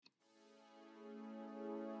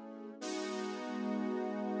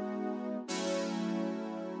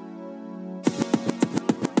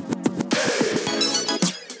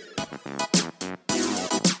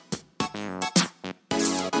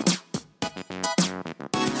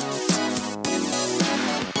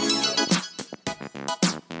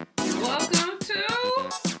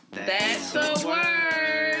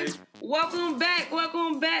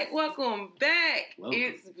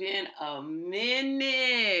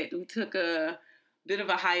said, we took a bit of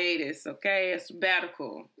a hiatus, okay? A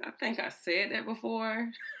sabbatical. I think I said that before.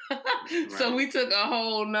 Right. So we took a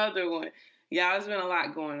whole nother one. Y'all, it's been a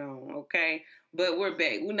lot going on, okay? But we're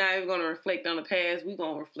back. We're not even going to reflect on the past. We're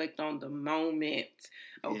going to reflect on the moment,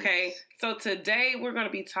 okay? Yes. So today we're going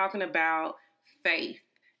to be talking about faith.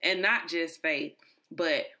 And not just faith,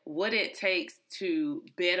 but what it takes to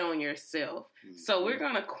bet on yourself. Mm-hmm. So we're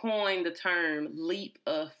going to coin the term leap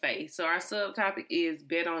of faith. So our subtopic is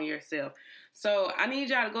bet on yourself. So I need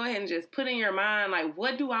y'all to go ahead and just put in your mind, like,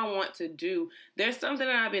 what do I want to do? There's something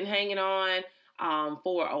that I've been hanging on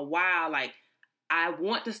for a while. Like, I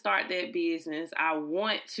want to start that business. I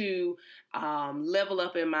want to level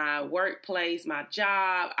up in my workplace, my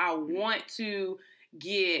job. I want to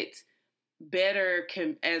get better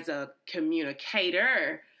as a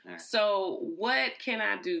communicator. Right. So what can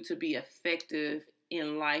I do to be effective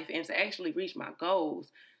in life and to actually reach my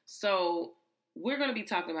goals? So we're going to be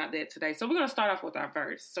talking about that today. So we're going to start off with our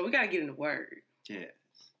verse. So we got to get in the word. Yes.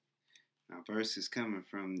 Our verse is coming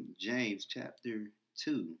from James chapter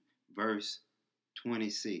 2, verse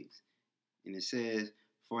 26. And it says,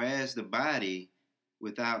 "For as the body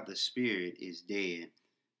without the spirit is dead,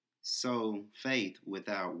 so faith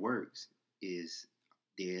without works is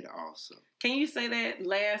dead also." Can you say that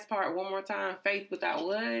last part one more time? Faith without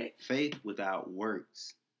what? Faith without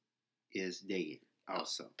works is dead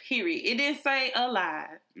also. Period. It didn't say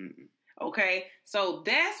alive. Mm-mm. Okay? So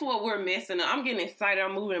that's what we're missing. I'm getting excited.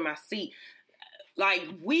 I'm moving in my seat. Like,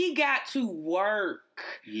 we got to work.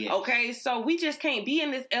 Yes. Okay? So we just can't be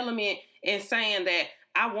in this element and saying that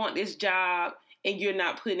I want this job, and you're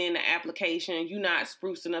not putting in the application, you're not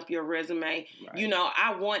sprucing up your resume. Right. You know,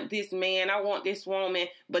 I want this man, I want this woman,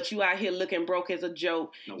 but you out here looking broke as a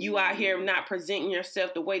joke. No, you out here not presenting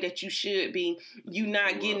yourself the way that you should be. You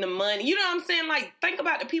not getting the money. You know what I'm saying? Like, think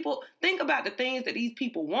about the people, think about the things that these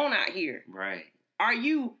people want out here. Right. Are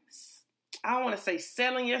you, I don't want to say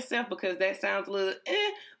selling yourself because that sounds a little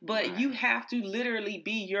but right. You have to literally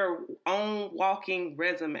be your own walking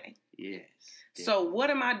resume. Yes. So what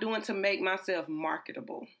am I doing to make myself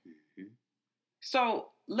marketable? Mm-hmm. So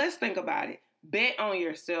let's think about it. Bet on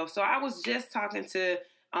yourself. So I was just talking to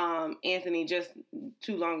Anthony just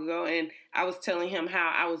too long ago, and I was telling him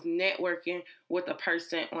how I was networking with a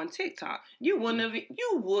person on TikTok. You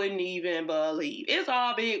wouldn't even believe. It's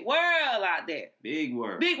all big world out there. Big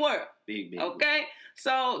world. Big world. Big okay? World.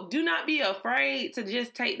 So do not be afraid to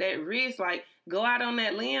just take that risk. Like, go out on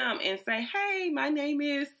that limb and say, "Hey, my name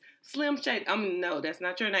is Slim Shady." No, that's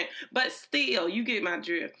not your name. But still, you get my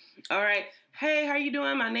drift. All right. "Hey, how you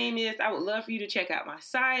doing? My name is," I would love for you to check out my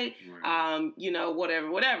site. Right.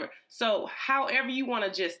 Whatever. So however you want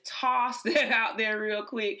to just toss that out there real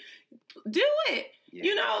quick, do it. Yeah.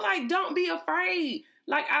 You know, like, don't be afraid.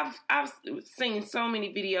 Like, I've seen so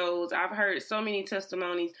many videos. I've heard so many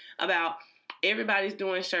testimonies about everybody's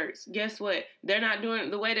doing shirts. Guess what? They're not doing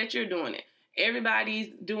it the way that you're doing it.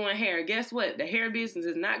 Everybody's doing hair. Guess what? The hair business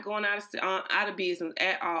is not going out of business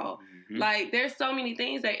at all. Mm-hmm. Like, there's so many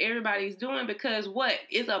things that everybody's doing because what?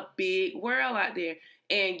 It's a big world out there.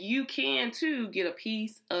 And you can, too, get a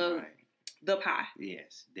piece of the pie.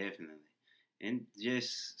 Yes, definitely. And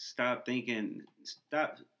just stop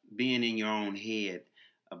being in your own head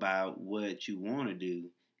about what you want to do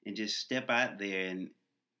and just step out there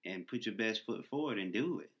and put your best foot forward and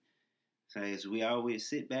do it. So as we always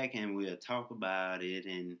sit back and we'll talk about it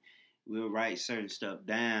and we'll write certain stuff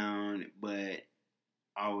down, but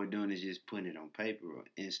all we're doing is just putting it on paper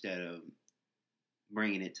instead of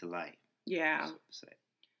bringing it to life. Yeah. So to say.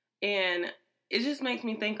 And it just makes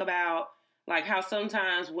me think about, like, how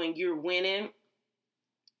sometimes when you're winning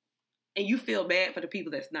and you feel bad for the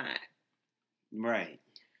people that's not. Right.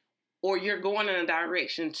 Or you're going in a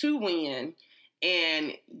direction to win,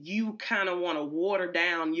 and you kind of want to water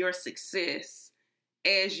down your success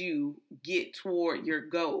as you get toward your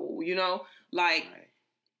goal, you know? Like,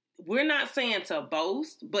 We're not saying to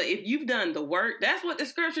boast, but if you've done the work, that's what the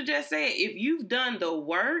scripture just said. If you've done the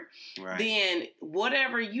work, then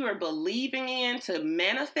whatever you are believing in to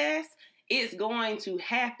manifest, it's going to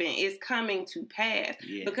happen. It's coming to pass.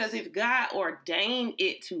 Yes. Because if God ordained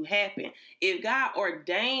it to happen, if God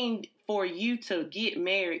ordained for you to get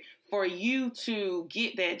married, for you to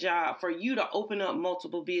get that job, for you to open up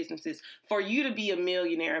multiple businesses, for you to be a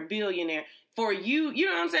millionaire, a billionaire, for you, you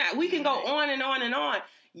know what I'm saying? We can go on and on and on.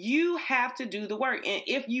 You have to do the work. And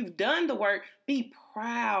if you've done the work, be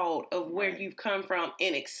proud of where you've come from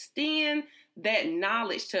and extend that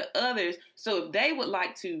knowledge to others. So if they would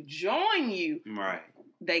like to join you,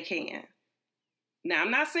 they can. Now,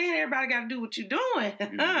 I'm not saying everybody got to do what you're doing.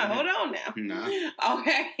 Hold on now. No.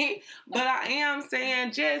 Okay? But I am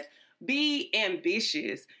saying just be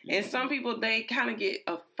ambitious. And some people, they kind of get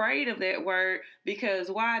afraid of that word because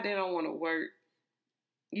why? They don't want to work.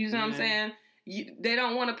 You know what I'm saying? They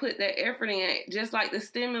don't want to put that effort in, just like the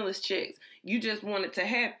stimulus checks. You just want it to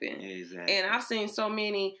happen. Exactly. And I've seen so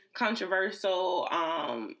many controversial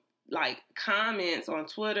like comments on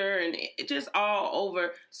Twitter and just all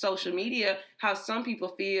over social media, how some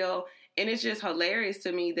people feel, and it's just hilarious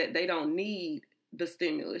to me that they don't need the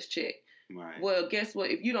stimulus check. Right. Well, guess what?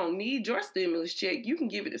 If you don't need your stimulus check, you can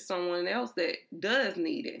give it to someone else that does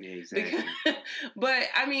need it. Exactly. But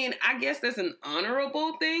I mean, I guess that's an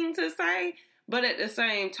honorable thing to say, but at the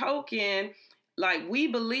same token, like, we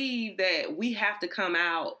believe that we have to come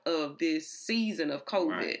out of this season of COVID.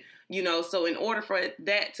 Right. You know, so in order for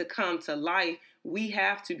that to come to life, we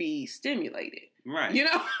have to be stimulated. Right. You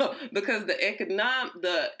know, because the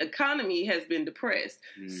economy has been depressed.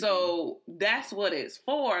 Mm-hmm. So that's what it's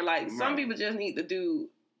for. Like, some people just need to do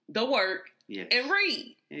the work and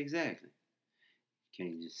read. Exactly.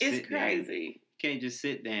 Can't just it's crazy. Can't just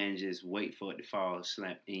sit there and just wait for it to fall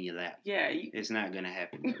slap in your lap. Yeah. It's not going to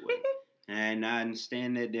happen that way. And I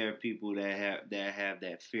understand that there are people that have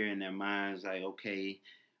that fear in their minds, like, okay,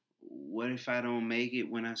 what if I don't make it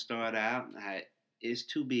when I start out? It's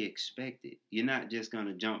to be expected. You're not just going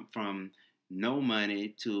to jump from no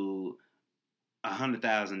money to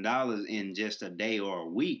 $100,000 in just a day or a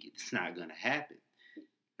week. It's not going to happen.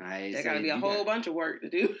 Right? There got to be a whole bunch of work to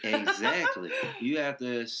do. Exactly. You have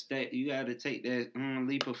to take that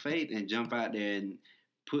leap of faith and jump out there and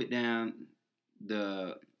put down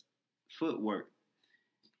the footwork.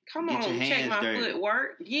 Come on, check my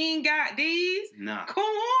footwork. You ain't got these? No. Come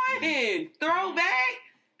on, throwback.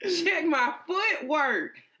 Check my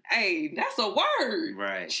footwork. Hey, that's a word.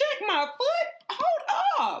 Right. Check my foot.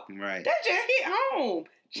 Hold up. Right. That just hit home.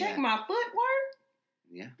 Check my footwork.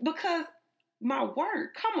 Yeah. Because my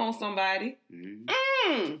work, come on, somebody,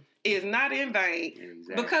 is not in vain.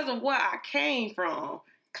 Exactly. Because of where I came from.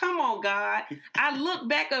 Come on, God. I look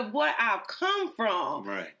back at what I've come from.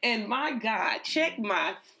 Right. And my God, check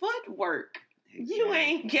my footwork. Exactly. You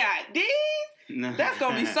ain't got these? No. That's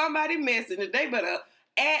going to be somebody messing. They better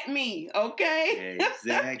at me, okay?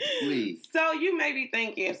 Exactly. So you may be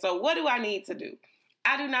thinking, so what do I need to do?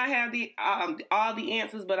 I do not have all the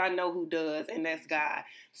answers, but I know who does, and that's God.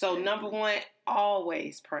 So number one,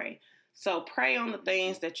 always pray. So pray on the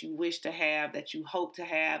things that you wish to have, that you hope to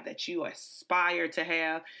have, that you aspire to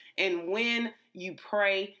have. And when you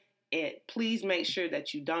pray, please make sure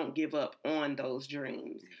that you don't give up on those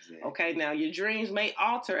dreams. Exactly. Okay, now your dreams may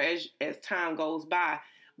alter as time goes by,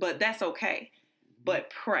 but that's okay.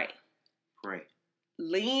 But pray. Pray.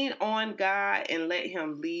 Lean on God and let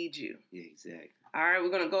Him lead you. Yeah, exactly. All right, we're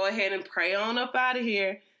going to go ahead and pray on up out of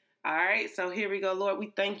here. All right, so here we go. Lord,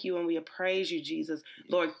 we thank you and we praise you, Jesus.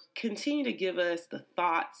 Lord, continue to give us the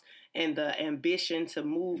thoughts and the ambition to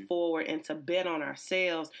move forward and to bet on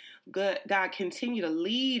ourselves. God, continue to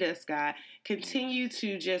lead us, God. Continue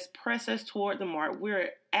to just press us toward the mark.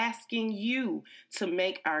 We're asking you to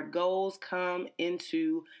make our goals come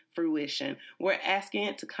into fruition. We're asking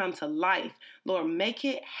it to come to life. Lord, make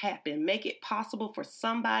it happen. Make it possible for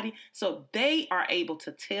somebody so they are able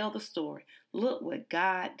to tell the story. Look what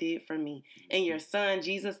God did for me. In your Son,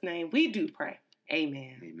 Jesus' name, we do pray.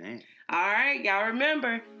 Amen. Amen. All right, y'all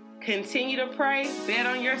remember, continue to pray, bet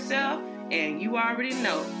on yourself, and you already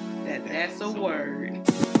know that that's a word.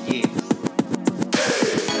 Yes.